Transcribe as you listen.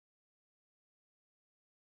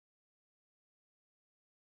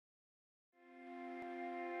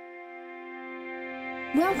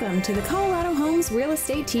Welcome to the Colorado Homes Real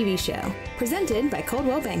Estate TV show, presented by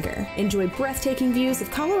Coldwell Banker. Enjoy breathtaking views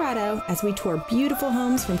of Colorado as we tour beautiful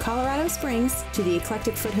homes from Colorado Springs to the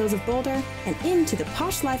eclectic foothills of Boulder and into the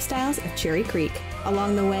posh lifestyles of Cherry Creek.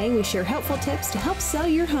 Along the way, we share helpful tips to help sell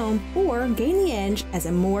your home or gain the edge as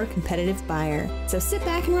a more competitive buyer. So sit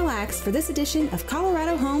back and relax for this edition of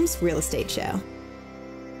Colorado Homes Real Estate Show.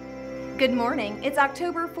 Good morning, it's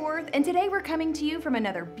October 4th, and today we're coming to you from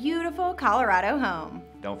another beautiful Colorado home.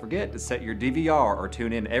 Don't forget to set your DVR or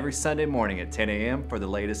tune in every Sunday morning at 10 a.m. for the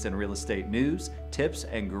latest in real estate news, tips,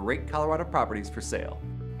 and great Colorado properties for sale.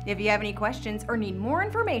 If you have any questions or need more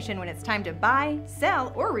information when it's time to buy,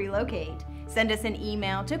 sell, or relocate, send us an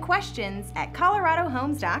email to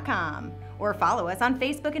questions@coloradohomes.com or follow us on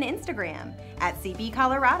Facebook and Instagram at CB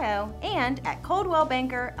Colorado and at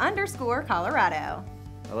ColdwellBanker_Colorado.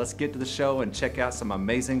 Now let's get to the show and check out some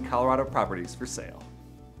amazing Colorado properties for sale.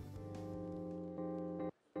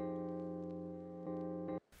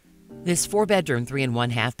 This 4-bedroom, 3 and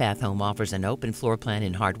 1/2 bath home offers an open floor plan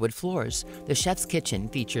and hardwood floors. The chef's kitchen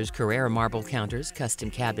features Carrera marble counters, custom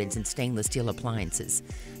cabinets, and stainless steel appliances.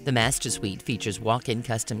 The master suite features walk-in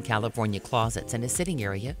custom California closets and a sitting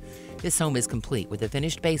area. This home is complete with a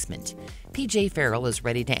finished basement. PJ Farrell is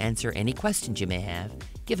ready to answer any questions you may have.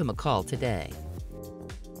 Give him a call today.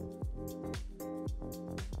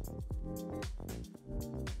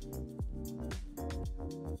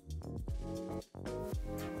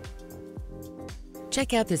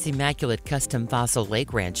 Check out this immaculate custom Fossil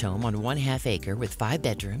Lake Ranch home on 1/2 acre with 5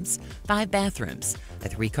 bedrooms, 5 bathrooms, a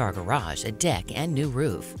 3-car garage, a deck, and new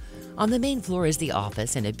roof. On the main floor is the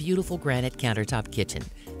office and a beautiful granite countertop kitchen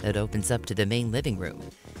that opens up to the main living room.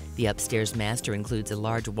 The upstairs master includes a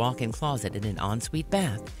large walk-in closet and an ensuite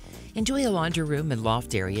bath. Enjoy a laundry room and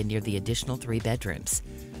loft area near the additional 3 bedrooms.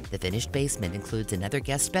 The finished basement includes another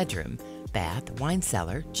guest bedroom, bath, wine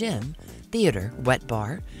cellar, gym, theater, wet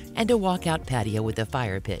bar, and a walkout patio with a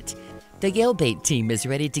fire pit. The Gale Bait team is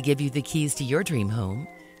ready to give you the keys to your dream home.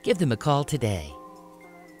 Give them a call today.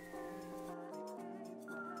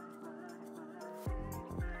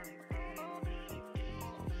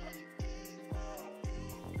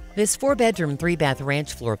 This 4-bedroom, 3-bath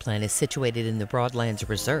ranch floor plan is situated in the Broadlands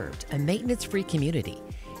Reserved, a maintenance-free community.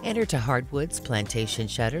 Enter to hardwoods, plantation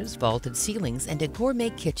shutters, vaulted ceilings, and a gourmet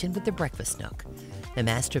kitchen with a breakfast nook. The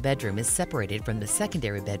master bedroom is separated from the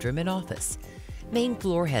secondary bedroom and office. Main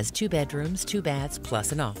floor has 2 bedrooms, 2 baths,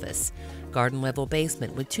 plus an office. Garden-level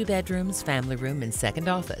basement with 2 bedrooms, family room, and second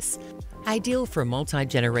office. Ideal for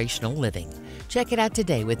multi-generational living. Check it out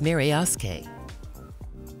today with Mary Oskay.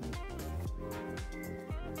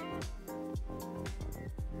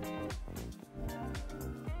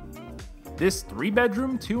 This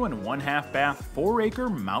 3-bedroom, 2 and 1/2 bath, 4-acre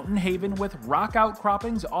mountain haven with rock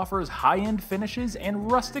outcroppings offers high-end finishes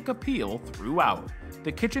and rustic appeal throughout.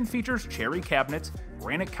 The kitchen features cherry cabinets,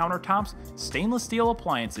 granite countertops, stainless steel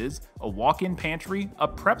appliances, a walk-in pantry, a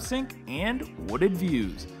prep sink, and wooded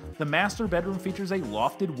views. The master bedroom features a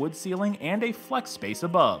lofted wood ceiling and a flex space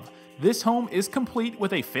above. This home is complete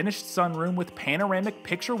with a finished sunroom with panoramic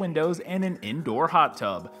picture windows and an indoor hot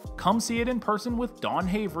tub. Come see it in person with Dawn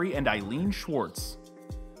Havery and Eileen Schwartz.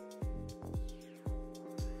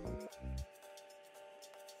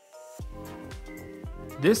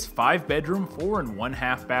 This 5-bedroom, 4 and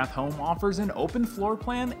 1/2 bath home offers an open floor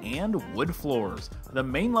plan and wood floors. The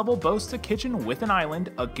main level boasts a kitchen with an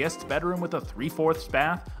island, a guest bedroom with a 3/4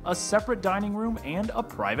 bath, a separate dining room, and a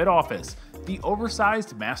private office. The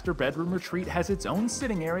oversized master bedroom retreat has its own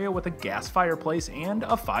sitting area with a gas fireplace and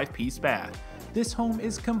a 5-piece bath. This home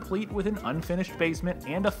is complete with an unfinished basement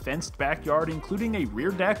and a fenced backyard, including a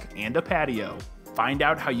rear deck and a patio. Find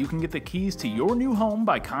out how you can get the keys to your new home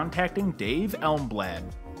by contacting Dave Elmblad.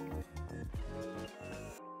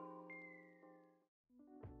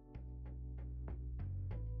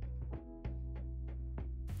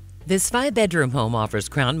 This 5-bedroom home offers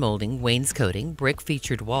crown molding, wainscoting,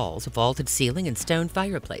 brick-featured walls, vaulted ceiling, and stone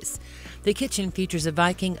fireplace. The kitchen features a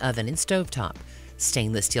Viking oven and stovetop,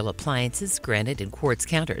 stainless steel appliances, granite and quartz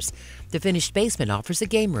counters. The finished basement offers a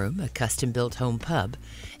game room, a custom-built home pub,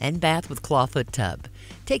 and bath with clawfoot tub.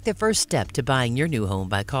 Take the first step to buying your new home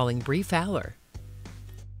by calling Bree Fowler.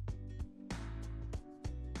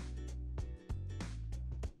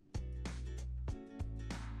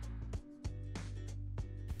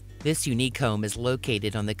 This unique home is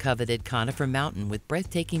located on the coveted Conifer Mountain with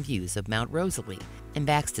breathtaking views of Mount Rosalie and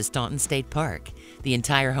backs to Staunton State Park. The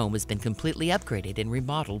entire home has been completely upgraded and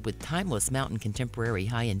remodeled with timeless mountain contemporary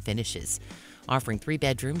high-end finishes. offering 3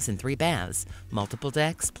 bedrooms and 3 baths, multiple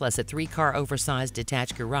decks, plus a 3-car oversized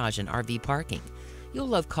detached garage and RV parking. You'll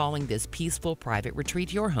love calling this peaceful private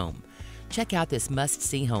retreat your home. Check out this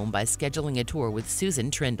must-see home by scheduling a tour with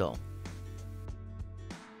Susan Trindle.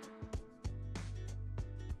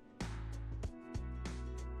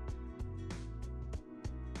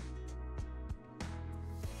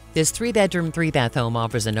 This 3-bedroom, 3-bath home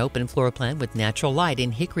offers an open floor plan with natural light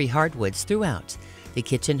and hickory hardwoods throughout. The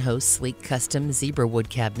kitchen hosts sleek custom zebra wood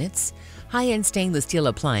cabinets, high-end stainless steel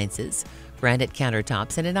appliances, granite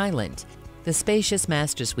countertops, and an island. The spacious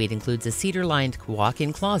master suite includes a cedar-lined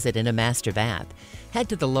walk-in closet and a master bath. Head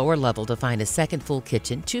to the lower level to find a second full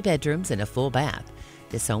kitchen, 2 bedrooms, and a full bath.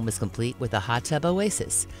 This home is complete with a hot tub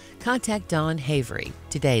oasis. Contact Dawn Havery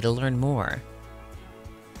today to learn more.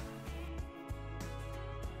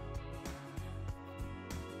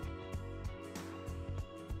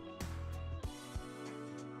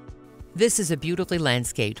 This is a beautifully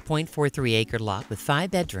landscaped 0.43-acre lot with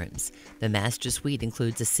 5 bedrooms. The master suite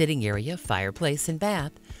includes a sitting area, fireplace, and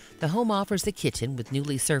bath. The home offers a kitchen with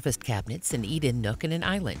newly surfaced cabinets, an eat-in nook, and an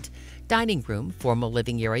island, dining room, formal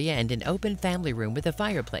living area, and an open family room with a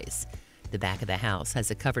fireplace. The back of the house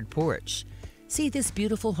has a covered porch. See this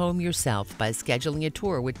beautiful home yourself by scheduling a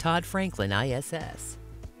tour with Todd Franklin, ISS.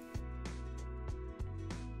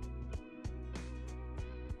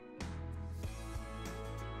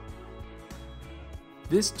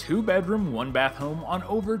 This 2-bedroom, 1-bath home on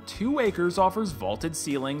over 2 acres offers vaulted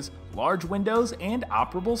ceilings, large windows, and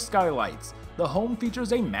operable skylights. The home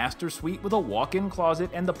features a master suite with a walk-in closet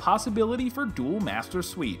and the possibility for dual master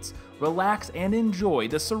suites. Relax and enjoy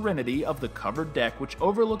the serenity of the covered deck which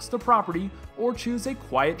overlooks the property, or choose a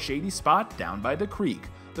quiet, shady spot down by the creek.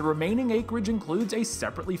 The remaining acreage includes a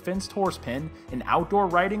separately fenced horse pen, an outdoor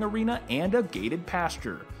riding arena, and a gated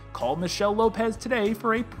pasture. Call Michelle Lopez today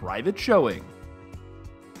for a private showing.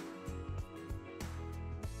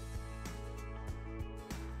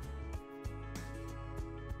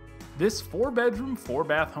 This 4-bedroom,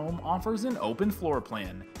 4-bath home offers an open floor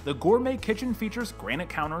plan. The gourmet kitchen features granite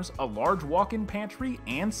counters, a large walk-in pantry,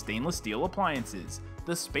 and stainless steel appliances.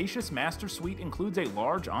 The spacious master suite includes a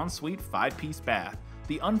large ensuite 5-piece bath.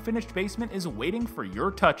 The unfinished basement is waiting for your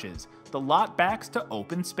touches. The lot backs to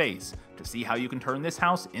open space. To see how you can turn this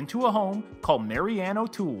house into a home, call Marianne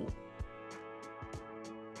O'Toole.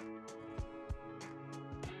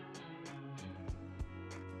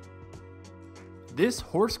 This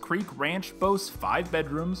Horse Creek Ranch boasts 5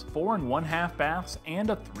 bedrooms, 4 1/2 baths, and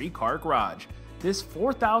a 3-car garage. This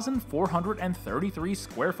 4,433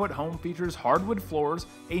 square foot home features hardwood floors,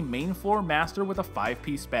 a main floor master with a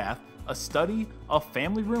 5-piece bath, a study, a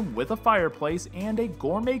family room with a fireplace, and a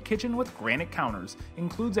gourmet kitchen with granite counters.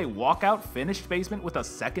 Includes a walkout finished basement with a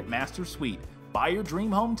second master suite. Buy your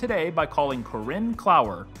dream home today by calling Corinne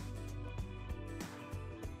Clower.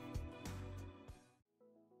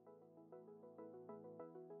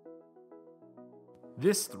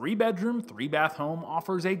 This 3-bedroom, 3-bath home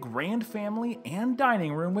offers a grand family and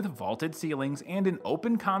dining room with vaulted ceilings and an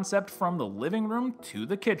open concept from the living room to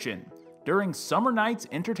the kitchen. During summer nights,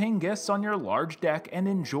 entertain guests on your large deck and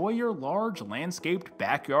enjoy your large landscaped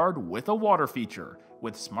backyard with a water feature.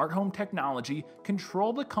 With smart home technology,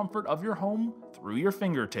 control the comfort of your home through your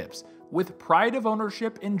fingertips. With pride of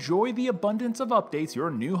ownership, enjoy the abundance of updates your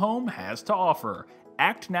new home has to offer.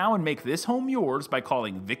 Act now and make this home yours by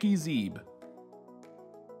calling Vicki Zeeb.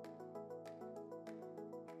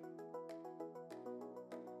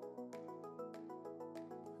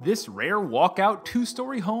 This rare walkout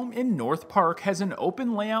 2-story home in North Park has an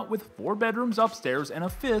open layout with 4 bedrooms upstairs and a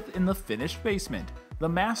 5th in the finished basement. The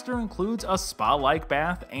master includes a spa-like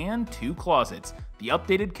bath and 2 closets. The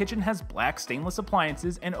updated kitchen has black stainless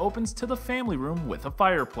appliances and opens to the family room with a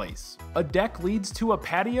fireplace. A deck leads to a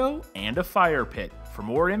patio and a fire pit. For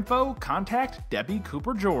more info, contact Debbie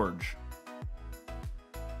Cooper George.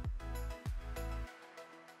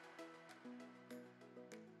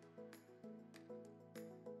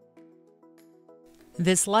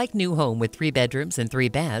 This like-new home with 3 bedrooms and 3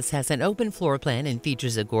 baths has an open floor plan and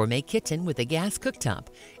features a gourmet kitchen with a gas cooktop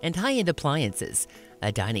and high-end appliances,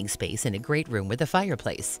 a dining space, and a great room with a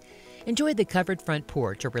fireplace. Enjoy the covered front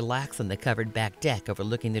porch or relax on the covered back deck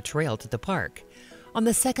overlooking the trail to the park. On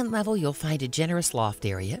the second level, you'll find a generous loft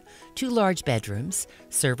area, 2 large bedrooms,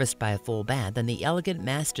 serviced by a full bath, and the elegant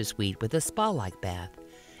master suite with a spa-like bath.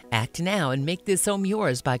 Act now and make this home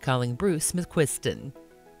yours by calling Bruce McQuiston.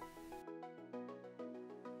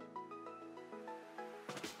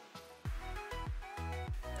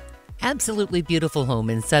 Absolutely beautiful home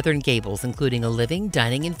in Southern Gables, including a living,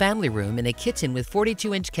 dining, and family room and a kitchen with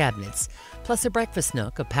 42-inch cabinets, plus a breakfast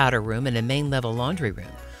nook, a powder room, and a main-level laundry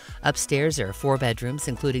room. Upstairs there are 4 bedrooms,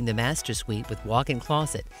 including the master suite with walk-in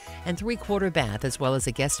closet and 3/4 bath, as well as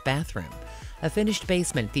a guest bathroom. A finished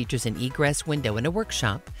basement features an egress window and a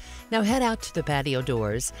workshop. Now head out to the patio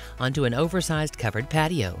doors onto an oversized covered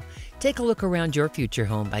patio. Take a look around your future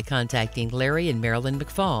home by contacting Larry and Marilyn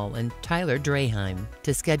McFall and Tyler Draheim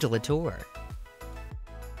to schedule a tour.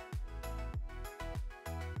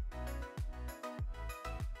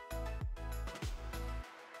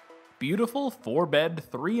 Beautiful 4-bed,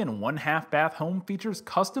 3 and 1/2 bath home features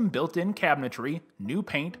custom built-in cabinetry, new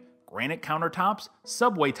paint, granite countertops,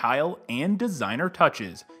 subway tile, and designer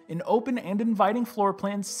touches. An open and inviting floor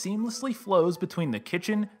plan seamlessly flows between the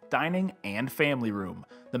kitchen, dining, and family room.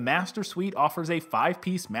 The master suite offers a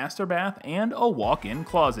 5-piece master bath and a walk-in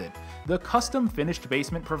closet. The custom finished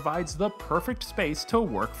basement provides the perfect space to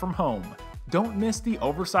work from home. Don't miss the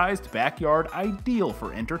oversized backyard, ideal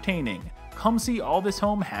for entertaining. Come see all this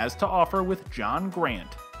home has to offer with John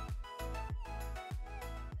Grant.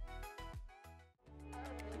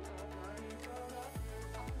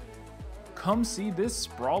 Come see this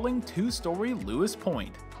sprawling 2-story Lewis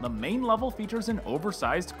Point. The main level features an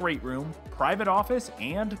oversized great room, private office,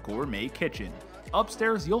 and gourmet kitchen.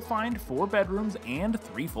 Upstairs you'll find 4 bedrooms and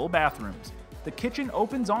 3 full bathrooms. The kitchen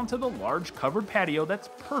opens onto the large covered patio that's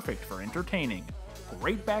perfect for entertaining.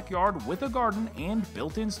 Great backyard with a garden and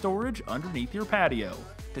built-in storage underneath your patio.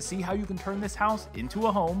 To see how you can turn this house into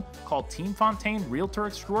a home, call Team Fontaine Realtor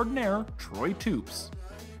Extraordinaire Troy Toops.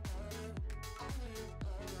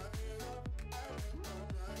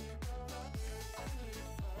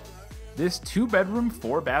 This 2-bedroom,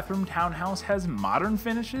 4-bathroom townhouse has modern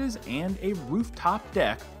finishes and a rooftop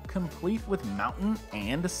deck, complete with mountain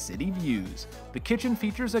and city views. The kitchen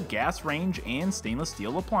features a gas range and stainless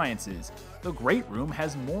steel appliances. The great room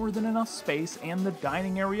has more than enough space, and the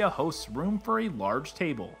dining area hosts room for a large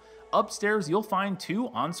table. Upstairs you'll find 2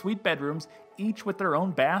 ensuite bedrooms, each with their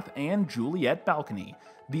own bath and Juliet balcony.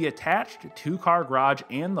 The attached 2-car garage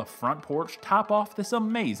and the front porch top off this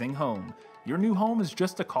amazing home. Your new home is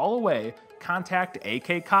just a call away. Contact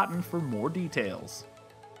AK Cotton for more details.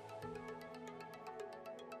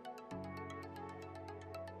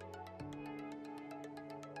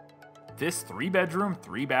 This 3-bedroom,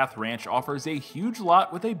 3-bath ranch offers a huge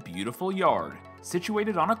lot with a beautiful yard.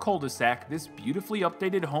 Situated on a cul-de-sac, this beautifully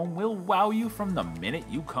updated home will wow you from the minute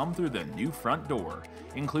you come through the new front door.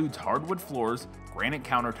 Includes hardwood floors, granite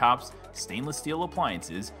countertops, stainless steel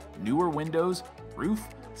appliances, newer windows, roof,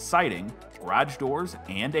 siding, garage doors,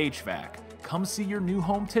 and HVAC. Come see your new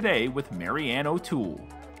home today with Mary Ann O'Toole.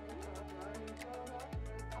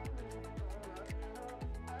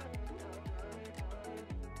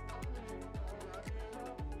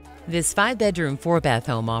 This 5-bedroom, 4-bath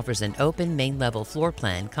home offers an open main-level floor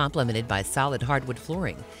plan complemented by solid hardwood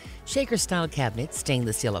flooring, shaker-style cabinets,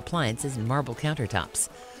 stainless steel appliances, and marble countertops.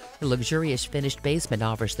 The luxurious finished basement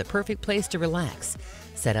offers the perfect place to relax,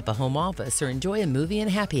 set up a home office, or enjoy a movie and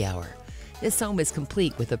happy hour. This home is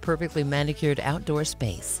complete with a perfectly manicured outdoor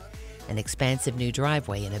space, an expansive new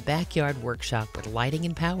driveway, and a backyard workshop with lighting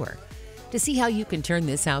and power. To see how you can turn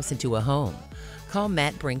this house into a home, call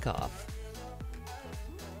Matt Brinkoff.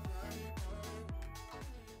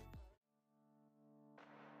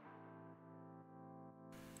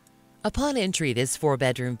 Upon entry, this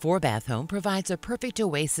 4-bedroom, 4-bath home provides a perfect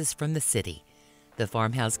oasis from the city. The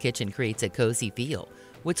farmhouse kitchen creates a cozy feel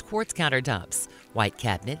with quartz countertops, white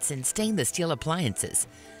cabinets, and stainless steel appliances.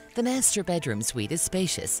 The master bedroom suite is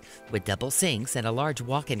spacious with double sinks and a large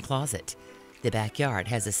walk-in closet. The backyard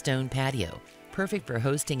has a stone patio, perfect for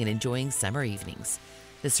hosting and enjoying summer evenings.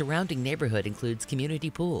 The surrounding neighborhood includes community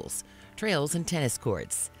pools, trails, and tennis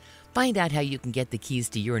courts. Find out how you can get the keys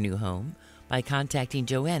to your new home by contacting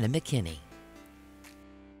Joanna McKinney.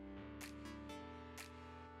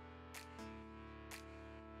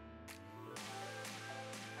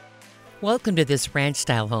 Welcome to this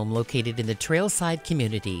ranch-style home located in the Trailside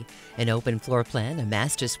community. An open floor plan, a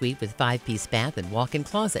master suite with 5-piece bath and walk-in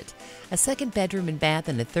closet, a 2nd bedroom and bath,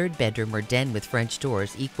 and a 3rd bedroom or den with French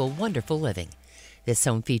doors equal wonderful living. This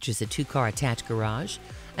home features a 2-car attached garage,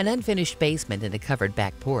 an unfinished basement, and a covered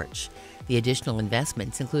back porch. The additional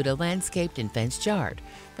investments include a landscaped and fenced yard,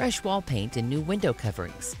 fresh wall paint, and new window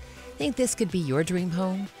coverings. Think this could be your dream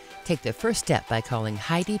home? Take the first step by calling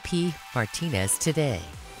Heidi P. Martinez today.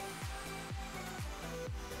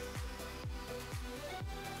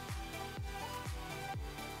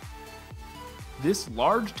 This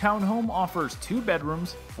large townhome offers 2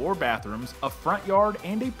 bedrooms, 4 bathrooms, a front yard,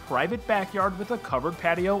 and a private backyard with a covered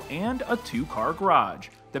patio and a 2-car garage.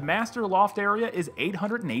 The master loft area is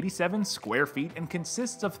 887 square feet and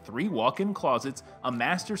consists of 3 walk-in closets, a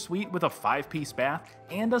master suite with a 5-piece bath,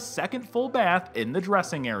 and a second full bath in the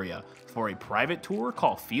dressing area. For a private tour,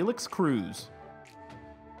 call Felix Cruz.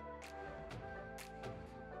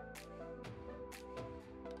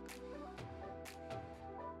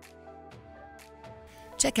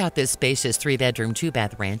 Check out this spacious 3-bedroom,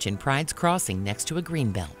 2-bath ranch in Pride's Crossing next to a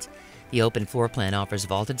greenbelt. The open floor plan offers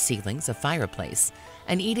vaulted ceilings, a fireplace,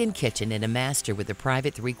 an eat-in kitchen, and a master with a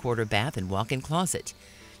private 3-quarter bath and walk-in closet.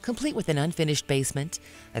 Complete with an unfinished basement,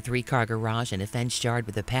 a 3-car garage, and a fenced yard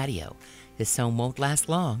with a patio. This home won't last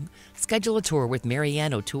long. Schedule a tour with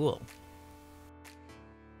Marianne O'Toole.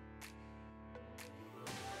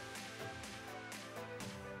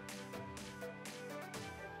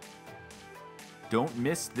 Don't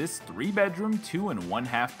miss this 3-bedroom, 2 and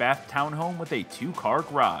 1/2 bath townhome with a 2-car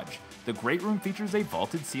garage. The great room features a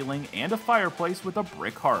vaulted ceiling and a fireplace with a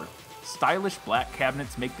brick hearth. Stylish black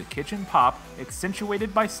cabinets make the kitchen pop,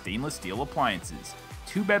 accentuated by stainless steel appliances.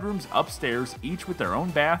 2 bedrooms upstairs, each with their own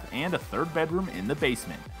bath, and a 3rd bedroom in the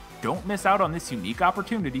basement. Don't miss out on this unique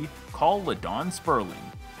opportunity. Call LaDawn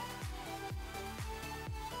Sperling.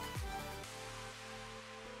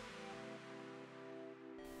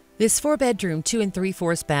 This 4-bedroom, 2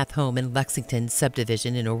 3/4 bath home in Lexington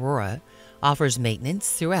subdivision in Aurora offers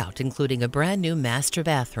maintenance throughout, including a brand new master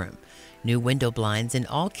bathroom, new window blinds, and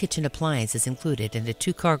all kitchen appliances included, in a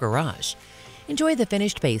 2-car garage. Enjoy the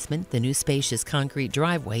finished basement, the new spacious concrete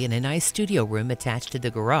driveway, and a nice studio room attached to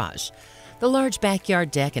the garage. The large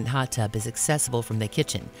backyard deck and hot tub is accessible from the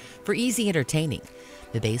kitchen for easy entertaining.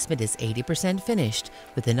 The basement is 80% finished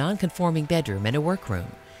with a non-conforming bedroom and a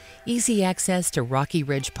workroom. Easy access to Rocky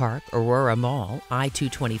Ridge Park, Aurora Mall,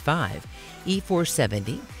 I-225,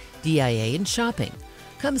 E-470, DIA, and shopping.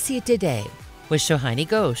 Come see it today with Shohini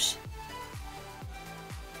Ghosh.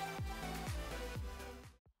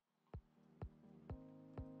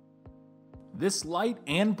 This light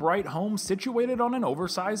and bright home situated on an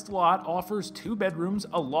oversized lot offers 2 bedrooms,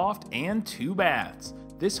 a loft, and 2 baths.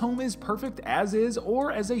 This home is perfect as is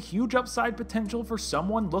or as a huge upside potential for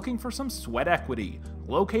someone looking for some sweat equity.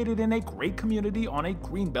 Located in a great community on a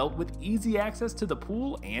greenbelt with easy access to the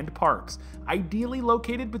pool and parks. Ideally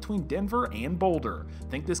located between Denver and Boulder.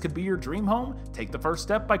 Think this could be your dream home? Take the first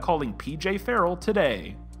step by calling PJ Farrell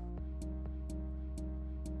today.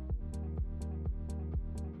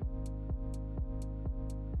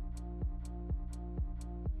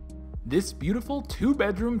 This beautiful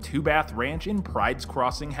 2-bedroom, 2-bath ranch in Pride's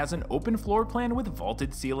Crossing has an open floor plan with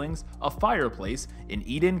vaulted ceilings, a fireplace, an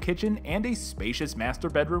eat-in kitchen, and a spacious master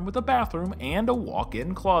bedroom with a bathroom and a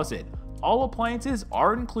walk-in closet. All appliances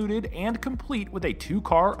are included and complete with a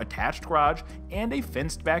 2-car attached garage and a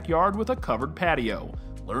fenced backyard with a covered patio.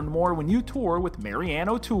 Learn more when you tour with Marianne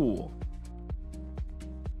O'Toole.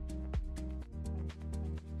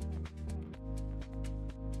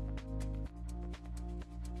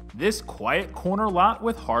 This quiet corner lot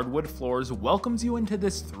with hardwood floors welcomes you into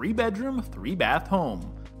this 3-bedroom, 3-bath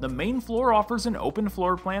home. The main floor offers an open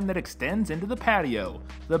floor plan that extends into the patio.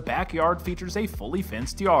 The backyard features a fully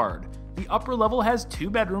fenced yard. The upper level has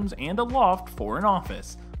 2 bedrooms and a loft for an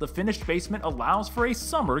office. The finished basement allows for a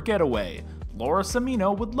summer getaway. Laura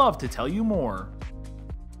Samino would love to tell you more.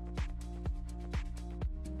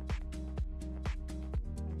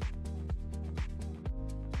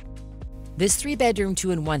 This 3-bedroom, 2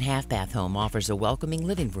 1/2 bath home offers a welcoming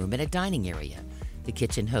living room and a dining area. The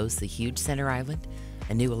kitchen hosts a huge center island,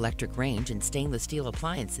 a new electric range, and stainless steel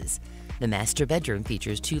appliances. The master bedroom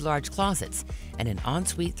features 2 large closets and an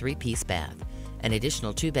ensuite 3-piece bath. An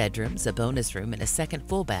additional 2 bedrooms, a bonus room, and a second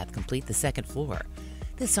full bath complete the second floor.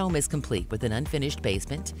 This home is complete with an unfinished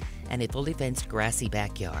basement and a fully fenced grassy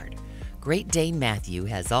backyard. Great Dane Matthew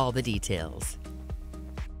has all the details.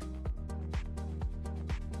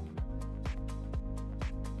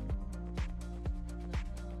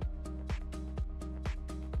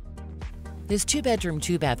 This 2-bedroom,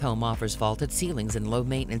 2-bath home offers vaulted ceilings and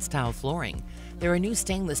low-maintenance tile flooring. There are new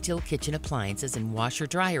stainless steel kitchen appliances and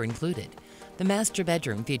washer-dryer included. The master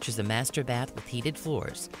bedroom features a master bath with heated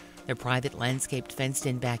floors. Their private landscaped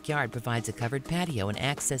fenced-in backyard provides a covered patio and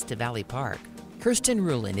access to Valley Park. Kirsten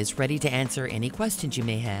Rulin is ready to answer any questions you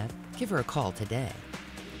may have. Give her a call today.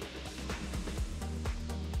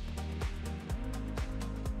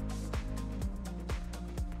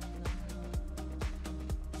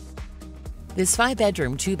 This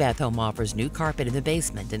 5-bedroom, 2-bath home offers new carpet in the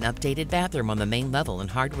basement, an updated bathroom on the main level, and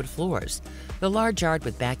hardwood floors. The large yard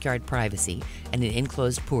with backyard privacy and an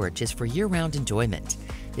enclosed porch is for year-round enjoyment.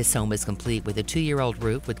 This home is complete with a 2-year-old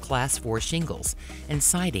roof with Class 4 shingles and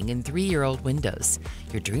siding and 3-year-old windows.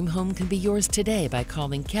 Your dream home can be yours today by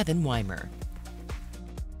calling Kevin Weimer.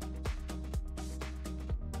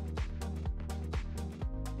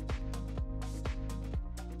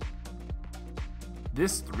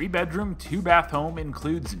 This 3-bedroom, 2-bath home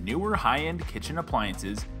includes newer high-end kitchen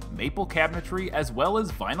appliances, maple cabinetry, as well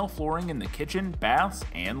as vinyl flooring in the kitchen, baths,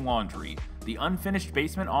 and laundry. The unfinished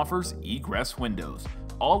basement offers egress windows.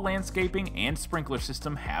 All landscaping and sprinkler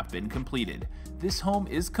system have been completed. This home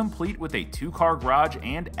is complete with a 2-car garage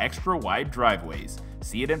and extra wide driveways.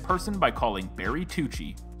 See it in person by calling Barry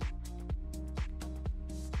Tucci.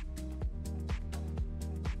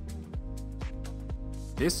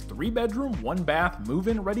 This 3-bedroom, 1-bath,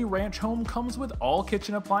 move-in ready ranch home comes with all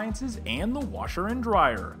kitchen appliances and the washer and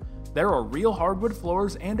dryer. There are real hardwood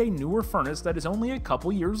floors and a newer furnace that is only a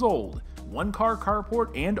couple years old. 1-car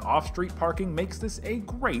carport and off-street parking makes this a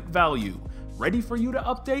great value. Ready for you to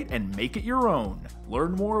update and make it your own.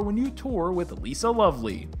 Learn more when you tour with Lisa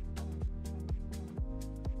Lovely.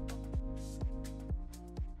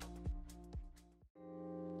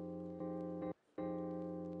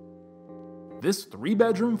 This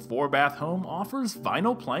 3-bedroom, 4-bath home offers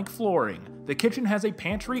vinyl plank flooring. The kitchen has a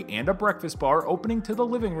pantry and a breakfast bar opening to the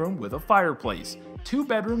living room with a fireplace. 2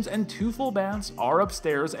 bedrooms and 2 full baths are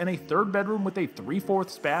upstairs, and a 3rd bedroom with a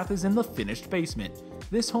 3/4 bath is in the finished basement.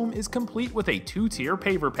 This home is complete with a 2-tier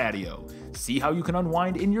paver patio. See how you can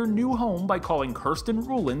unwind in your new home by calling Kirsten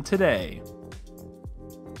Rulin today.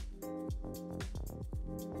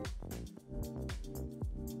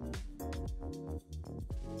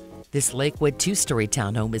 This Lakewood 2-story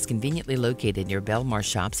townhome is conveniently located near Belmar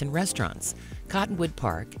Shops and Restaurants, Cottonwood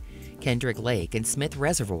Park, Kendrick Lake, and Smith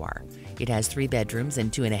Reservoir. It has 3 bedrooms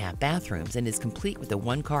and 2.5 bathrooms and is complete with a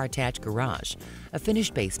 1-car attached garage, a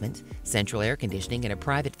finished basement, central air conditioning, and a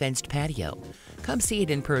private fenced patio. Come see it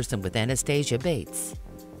in person with Anastasia Bates.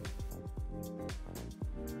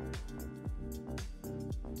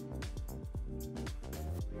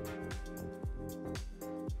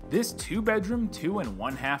 This 2-bedroom,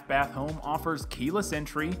 2-and-1/2 bath home offers keyless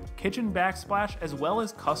entry, kitchen backsplash, as well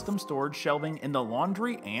as custom storage shelving in the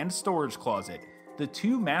laundry and storage closet. The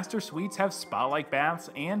 2 master suites have spa-like baths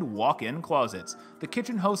and walk-in closets. The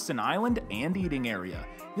kitchen hosts an island and eating area.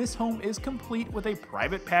 This home is complete with a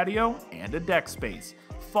private patio and a deck space.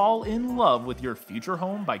 Fall in love with your future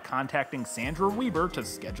home by contacting Sandra Weber to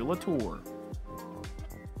schedule a tour.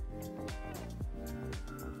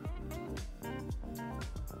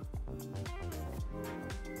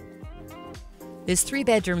 This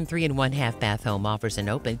 3-bedroom, 3-and-1/2 bath home offers an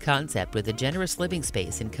open concept with a generous living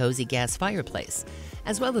space and cozy gas fireplace,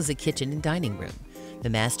 as well as a kitchen and dining room. The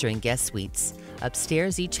master and guest suites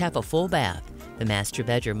upstairs each have a full bath. The master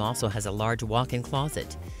bedroom also has a large walk-in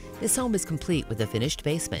closet. This home is complete with a finished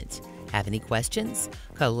basement. Have any questions?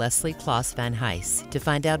 Call Leslie Klaus Van Heis to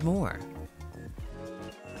find out more.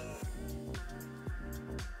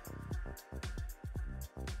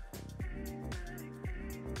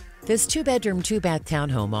 This 2-bedroom, 2-bath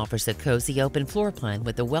townhome offers a cozy open floor plan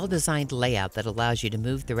with a well-designed layout that allows you to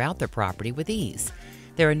move throughout the property with ease.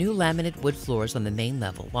 There are new laminate wood floors on the main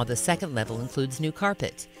level, while the second level includes new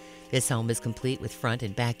carpet. This home is complete with front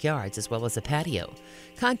and backyards as well as a patio.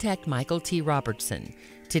 Contact Michael T. Robertson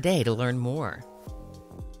today to learn more.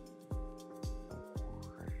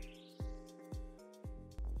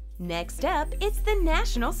 Next up, it's the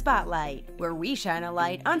National Spotlight, where we shine a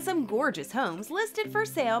light on some gorgeous homes listed for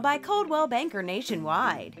sale by Coldwell Banker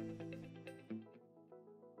nationwide.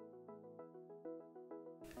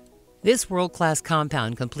 This world-class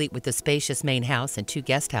compound, complete with a spacious main house and 2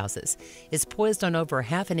 guest houses, is poised on over a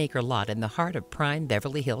half-an-acre lot in the heart of prime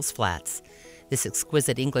Beverly Hills Flats. This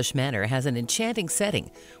exquisite English manor has an enchanting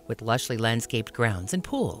setting with lushly landscaped grounds and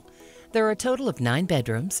pool. There are a total of 9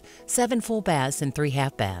 bedrooms, 7 full baths, and 3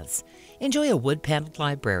 half baths. Enjoy a wood-paneled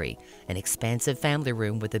library, an expansive family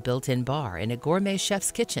room with a built-in bar, and a gourmet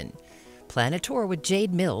chef's kitchen. Plan a tour with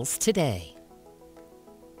Jade Mills today.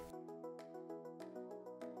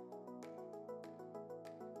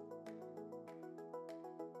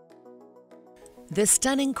 This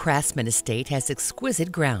stunning Craftsman estate has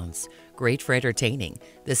exquisite grounds, great for entertaining.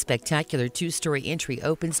 The spectacular 2-story entry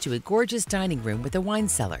opens to a gorgeous dining room with a wine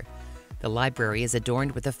cellar. The library is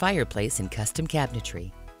adorned with a fireplace and custom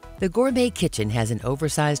cabinetry. The gourmet kitchen has an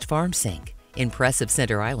oversized farm sink, impressive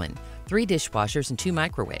center island, 3 dishwashers and 2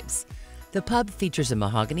 microwaves. The pub features a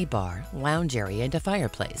mahogany bar, lounge area, and a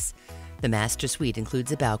fireplace. The master suite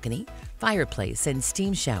includes a balcony, fireplace, and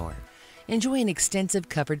steam shower. Enjoy an extensive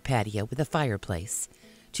covered patio with a fireplace,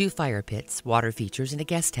 2 fire pits, water features, and a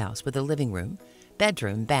guest house with a living room,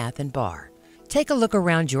 bedroom, bath, and bar. Take a look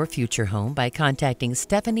around your future home by contacting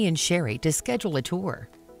Stephanie and Sherry to schedule a tour.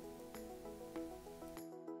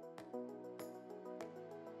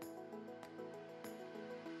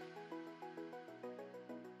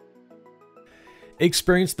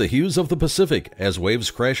 Experience the hues of the Pacific as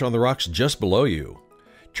waves crash on the rocks just below you.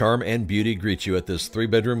 Charm and beauty greet you at this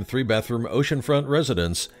 3-bedroom, 3-bathroom oceanfront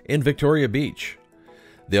residence in Victoria Beach.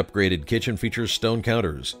 The upgraded kitchen features stone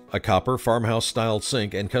counters, a copper farmhouse-style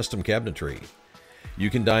sink, and custom cabinetry.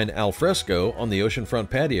 You can dine al fresco on the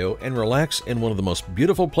oceanfront patio and relax in one of the most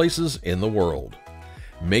beautiful places in the world.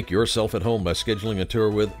 Make yourself at home by scheduling a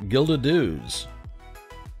tour with Gilda Dews.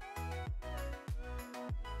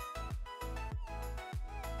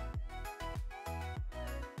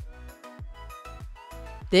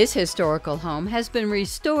 This historical home has been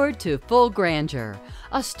restored to full grandeur.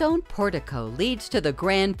 A stone portico leads to the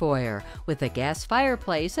grand foyer with a gas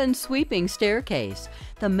fireplace and sweeping staircase.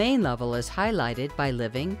 The main level is highlighted by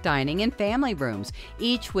living, dining, and family rooms,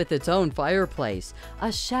 each with its own fireplace,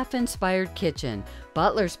 a chef-inspired kitchen,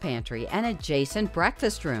 butler's pantry, and adjacent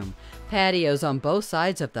breakfast room. Patios on both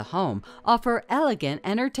sides of the home offer elegant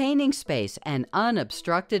entertaining space and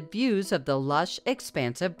unobstructed views of the lush,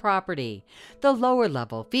 expansive property. The lower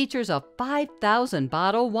level features a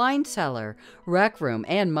 5,000-bottle wine cellar, rec room,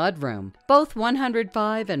 and mudroom, both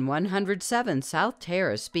 105 and 107 South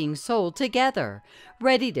Terrace being sold together.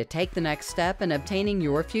 Ready to take the next step in obtaining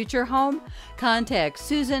your future home? Contact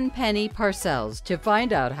Susan Penny Parcells to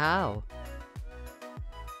find out how.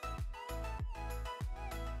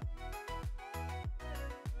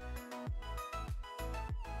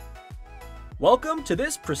 Welcome to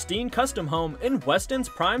this pristine custom home in Weston's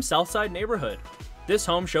prime Southside neighborhood. This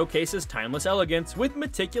home showcases timeless elegance with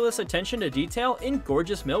meticulous attention to detail in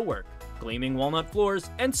gorgeous millwork, gleaming walnut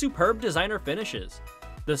floors, and superb designer finishes.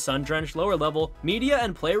 The sun-drenched lower level, media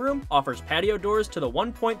and playroom offers patio doors to the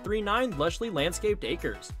 1.39 lushly landscaped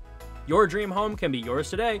acres. Your dream home can be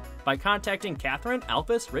yours today by contacting Catherine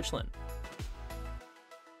Alphys Richland.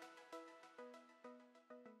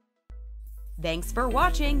 Thanks for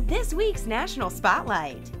watching this week's National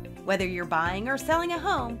Spotlight. Whether you're buying or selling a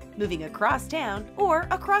home, moving across town, or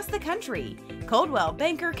across the country, Coldwell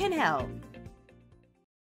Banker can help.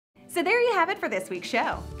 So there you have it for this week's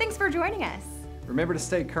show. Thanks for joining us. Remember to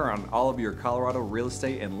stay current on all of your Colorado real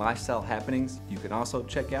estate and lifestyle happenings. You can also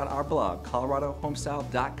check out our blog,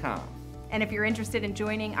 coloradohomestyle.com. And if you're interested in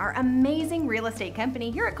joining our amazing real estate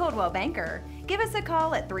company here at Coldwell Banker, give us a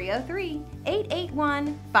call at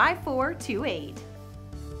 303-881-5428.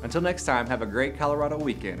 Until next time, have a great Colorado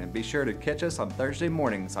weekend and be sure to catch us on Thursday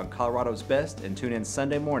mornings on Colorado's Best and tune in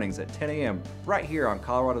Sunday mornings at 10 a.m. right here on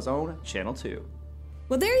Colorado's own Channel 2.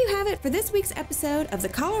 Well, there you have it for this week's episode of the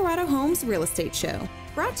Colorado Homes Real Estate Show,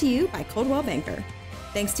 brought to you by Coldwell Banker.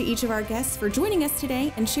 Thanks to each of our guests for joining us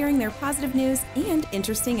today and sharing their positive news and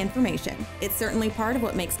interesting information. It's certainly part of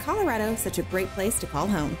what makes Colorado such a great place to call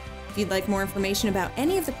home. If you'd like more information about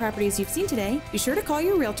any of the properties you've seen today, be sure to call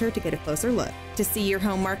your realtor to get a closer look. To see your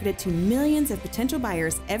home marketed to millions of potential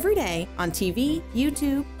buyers every day on TV,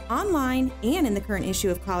 YouTube, online, and in the current issue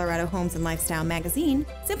of Colorado Homes and Lifestyle magazine,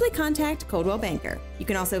 simply contact Coldwell Banker. You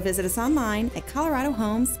can also visit us online at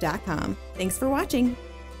coloradohomes.com. Thanks for watching.